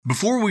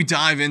Before we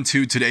dive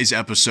into today's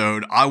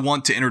episode, I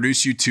want to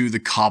introduce you to the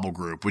Cobble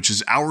Group, which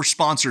is our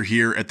sponsor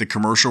here at the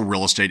Commercial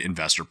Real Estate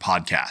Investor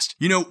Podcast.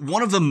 You know,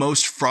 one of the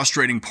most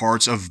frustrating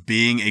parts of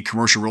being a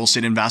commercial real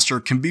estate investor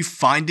can be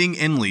finding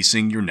and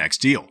leasing your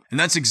next deal. And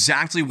that's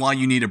exactly why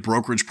you need a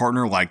brokerage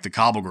partner like the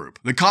Cobble Group.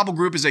 The Cobble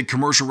Group is a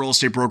commercial real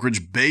estate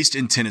brokerage based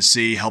in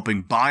Tennessee,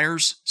 helping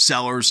buyers,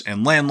 sellers,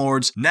 and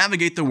landlords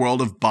navigate the world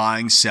of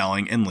buying,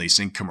 selling, and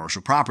leasing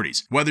commercial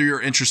properties. Whether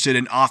you're interested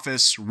in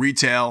office,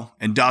 retail,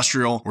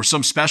 industrial, or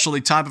some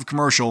specialty type of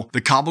commercial, the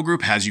Cobble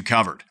Group has you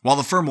covered. While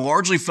the firm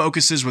largely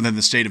focuses within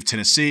the state of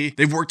Tennessee,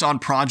 they've worked on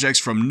projects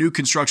from new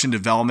construction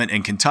development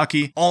in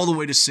Kentucky all the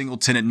way to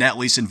single-tenant net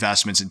lease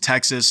investments in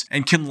Texas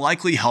and can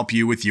likely help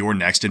you with your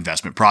next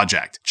investment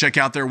project. Check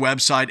out their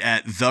website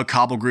at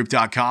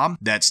thecobblegroup.com.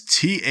 That's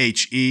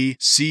THECAUBLE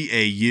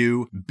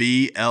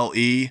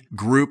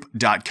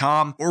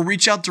group.com, or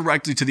reach out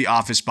directly to the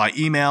office by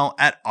email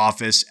at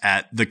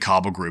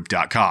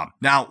office@thecobblegroup.com.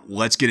 Now,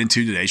 let's get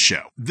into today's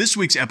show. This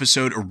week's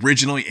episode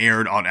originally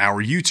aired on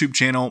our YouTube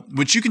channel,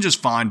 which you can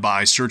just find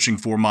by searching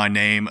for my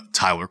name,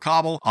 Tyler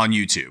Cobble, on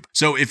YouTube.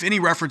 So if any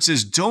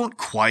references don't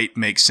quite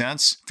make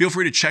sense, feel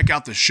free to check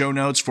out the show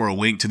notes for a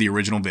link to the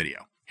original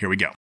video. Here we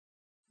go.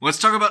 Let's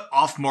talk about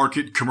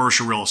off-market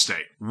commercial real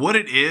estate. What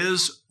it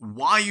is,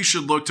 why you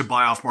should look to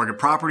buy off-market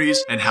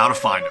properties, and how to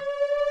find them.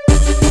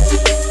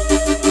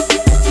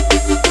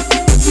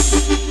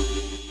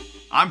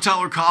 I'm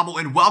Tyler Cobble,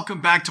 and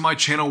welcome back to my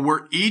channel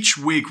where each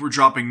week we're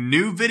dropping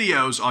new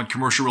videos on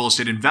commercial real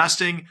estate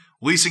investing,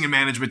 leasing and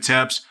management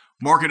tips,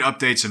 market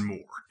updates, and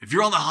more. If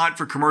you're on the hunt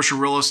for commercial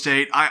real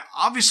estate, I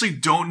obviously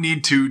don't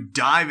need to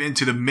dive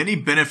into the many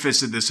benefits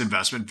that this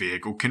investment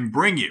vehicle can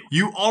bring you.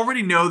 You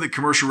already know that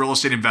commercial real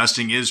estate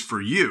investing is for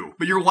you,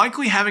 but you're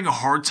likely having a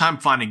hard time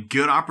finding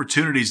good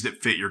opportunities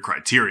that fit your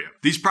criteria.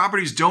 These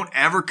properties don't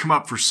ever come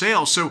up for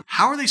sale, so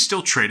how are they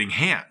still trading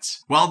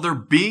hands? Well, they're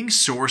being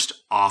sourced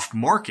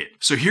off-market.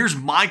 So here's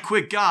my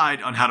quick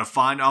guide on how to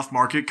find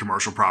off-market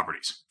commercial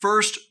properties.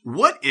 First,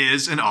 what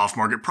is an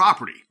off-market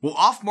property? Well,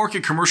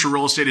 off-market commercial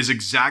real estate is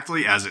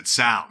exactly as it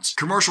sounds.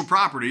 Commercial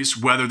properties,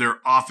 whether they're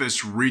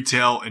office,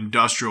 retail,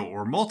 industrial,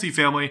 or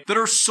multifamily, that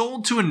are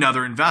sold to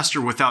another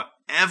investor without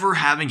ever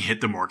having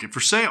hit the market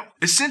for sale.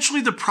 Essentially,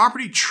 the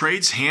property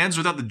trades hands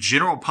without the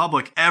general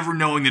public ever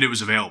knowing that it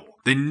was available.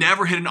 They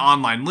never hit an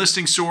online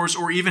listing source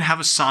or even have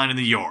a sign in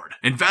the yard.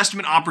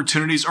 Investment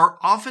opportunities are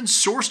often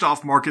sourced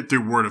off market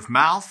through word of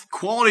mouth,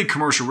 quality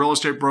commercial real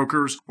estate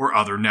brokers, or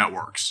other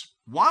networks.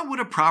 Why would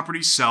a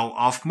property sell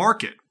off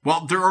market?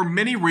 Well, there are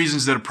many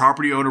reasons that a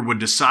property owner would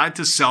decide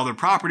to sell their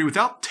property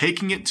without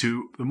taking it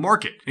to the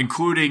market,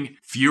 including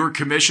fewer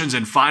commissions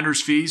and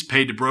finder's fees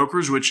paid to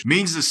brokers, which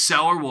means the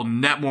seller will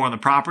net more on the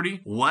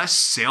property, less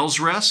sales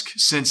risk,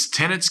 since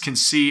tenants can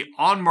see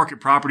on-market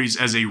properties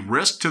as a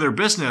risk to their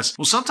business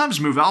will sometimes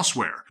move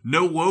elsewhere,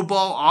 no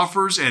lowball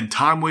offers, and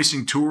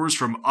time-wasting tours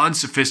from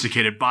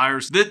unsophisticated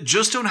buyers that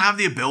just don't have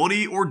the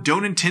ability or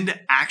don't intend to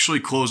actually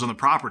close on the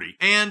property,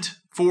 and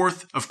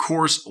fourth, of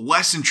course,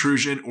 less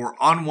intrusion or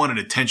unwanted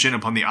attention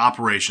upon the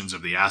operations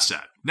of the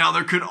asset. Now,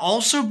 there could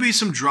also be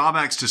some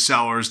drawbacks to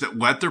sellers that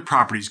let their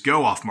properties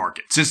go off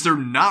market. Since they're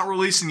not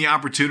releasing the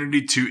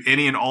opportunity to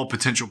any and all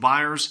potential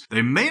buyers,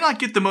 they may not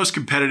get the most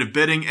competitive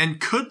bidding and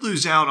could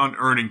lose out on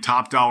earning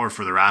top dollar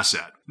for their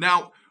asset.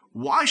 Now,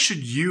 why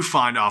should you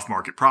find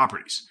off-market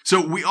properties?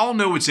 So we all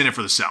know what's in it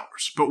for the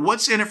sellers, but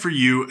what's in it for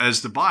you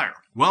as the buyer?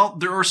 Well,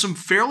 there are some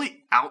fairly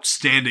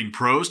outstanding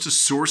pros to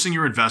sourcing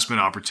your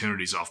investment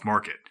opportunities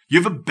off-market. You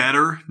have a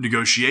better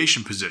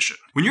negotiation position.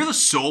 When you're the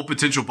sole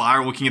potential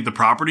buyer looking at the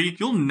property,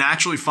 you'll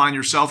naturally find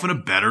yourself in a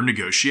better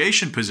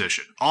negotiation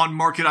position.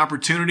 On-market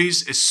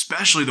opportunities,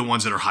 especially the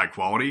ones that are high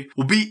quality,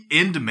 will be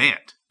in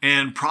demand,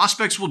 and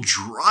prospects will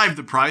drive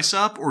the price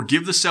up or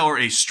give the seller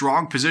a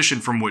strong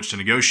position from which to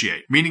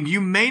negotiate, meaning you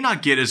may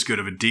not get as good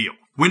of a deal.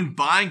 When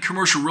buying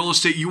commercial real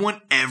estate, you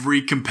want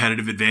every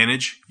competitive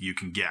advantage you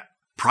can get.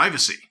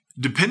 Privacy.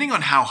 Depending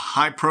on how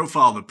high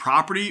profile the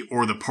property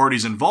or the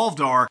parties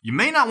involved are, you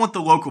may not want the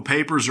local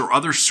papers or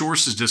other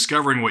sources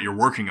discovering what you're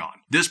working on.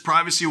 This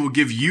privacy will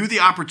give you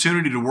the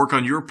opportunity to work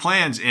on your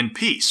plans in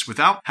peace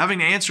without having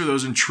to answer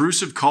those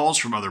intrusive calls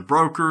from other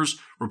brokers,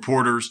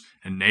 reporters,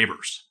 and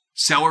neighbors.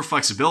 Seller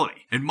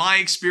flexibility. In my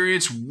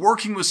experience,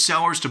 working with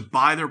sellers to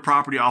buy their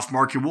property off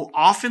market will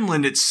often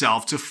lend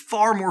itself to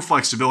far more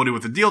flexibility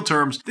with the deal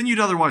terms than you'd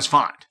otherwise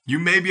find. You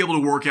may be able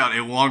to work out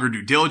a longer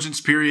due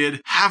diligence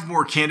period, have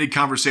more candid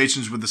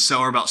conversations with the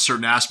seller about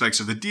certain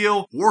aspects of the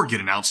deal, or get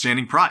an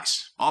outstanding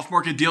price.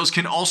 Off-market deals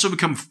can also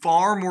become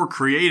far more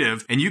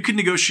creative, and you can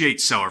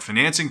negotiate seller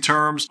financing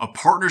terms, a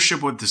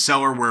partnership with the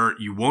seller where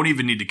you won't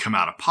even need to come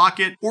out of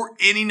pocket, or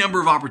any number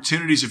of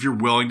opportunities if you're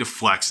willing to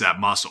flex that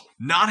muscle.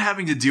 Not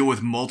having to deal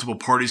with multiple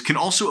parties can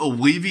also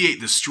alleviate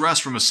the stress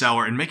from a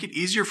seller and make it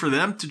easier for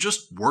them to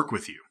just work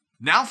with you.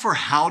 Now for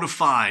how to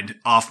find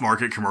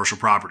off-market commercial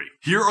property.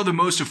 Here are the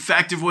most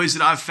effective ways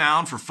that I've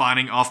found for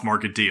finding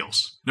off-market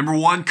deals. Number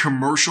 1,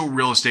 commercial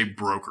real estate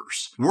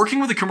brokers.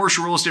 Working with a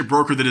commercial real estate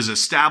broker that is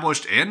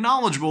established and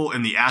knowledgeable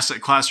in the asset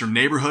class or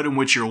neighborhood in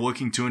which you're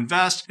looking to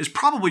invest is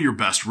probably your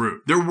best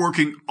route. They're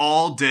working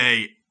all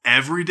day,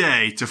 every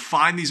day to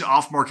find these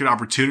off-market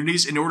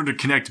opportunities in order to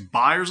connect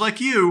buyers like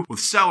you with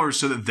sellers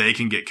so that they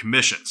can get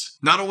commissions.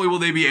 Not only will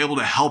they be able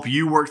to help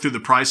you work through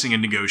the pricing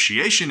and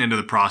negotiation into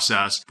the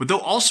process, but they'll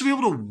also be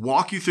able to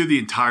walk you through the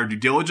entire due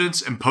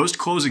diligence and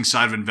post-closing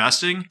side of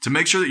investing to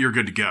make sure that you're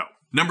good to go.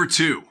 Number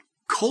 2,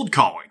 cold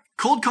calling.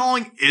 Cold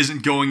calling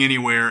isn't going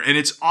anywhere, and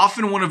it's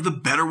often one of the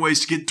better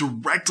ways to get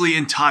directly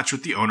in touch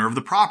with the owner of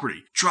the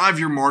property. Drive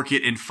your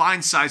market and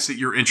find sites that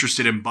you're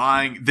interested in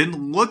buying,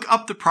 then look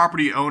up the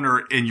property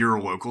owner in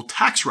your local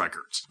tax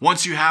records.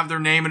 Once you have their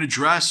name and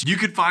address, you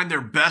could find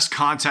their best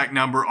contact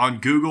number on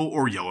Google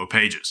or Yellow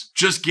Pages.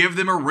 Just give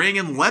them a ring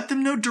and let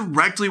them know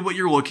directly what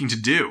you're looking to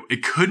do.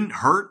 It couldn't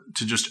hurt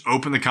to just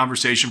open the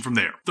conversation from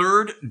there.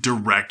 Third,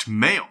 direct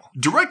mail.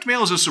 Direct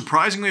mail is a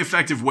surprisingly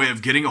effective way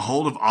of getting a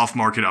hold of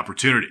off-market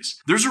opportunities.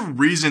 There's a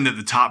reason that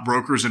the top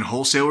brokers and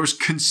wholesalers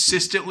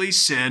consistently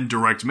send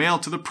direct mail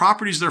to the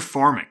properties they're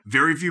farming.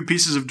 Very few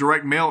pieces of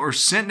direct mail are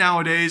sent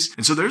nowadays,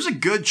 and so there's a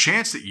good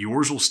chance that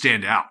yours will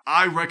stand out.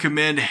 I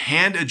recommend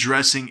hand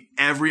addressing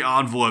every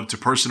envelope to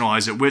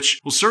personalize it,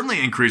 which will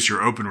certainly increase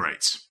your open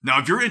rates. Now,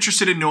 if you're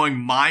interested in knowing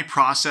my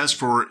process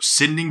for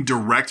sending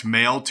direct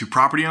mail to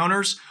property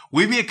owners,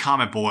 leave me a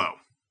comment below.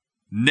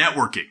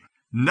 Networking.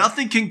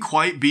 Nothing can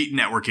quite beat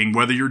networking,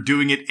 whether you're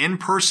doing it in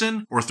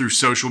person or through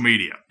social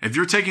media. If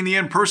you're taking the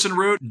in-person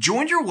route,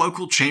 join your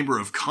local chamber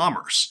of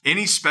commerce,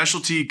 any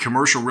specialty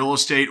commercial real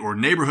estate or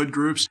neighborhood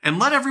groups, and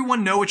let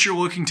everyone know what you're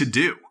looking to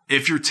do.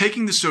 If you're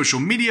taking the social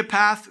media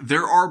path,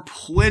 there are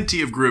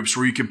plenty of groups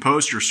where you can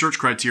post your search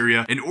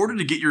criteria in order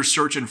to get your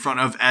search in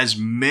front of as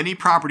many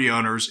property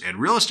owners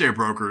and real estate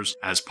brokers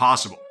as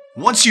possible.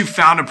 Once you've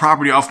found a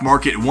property off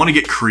market and want to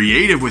get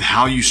creative with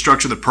how you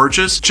structure the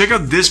purchase, check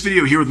out this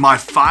video here with my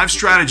 5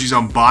 strategies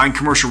on buying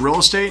commercial real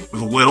estate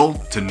with little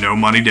to no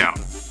money down.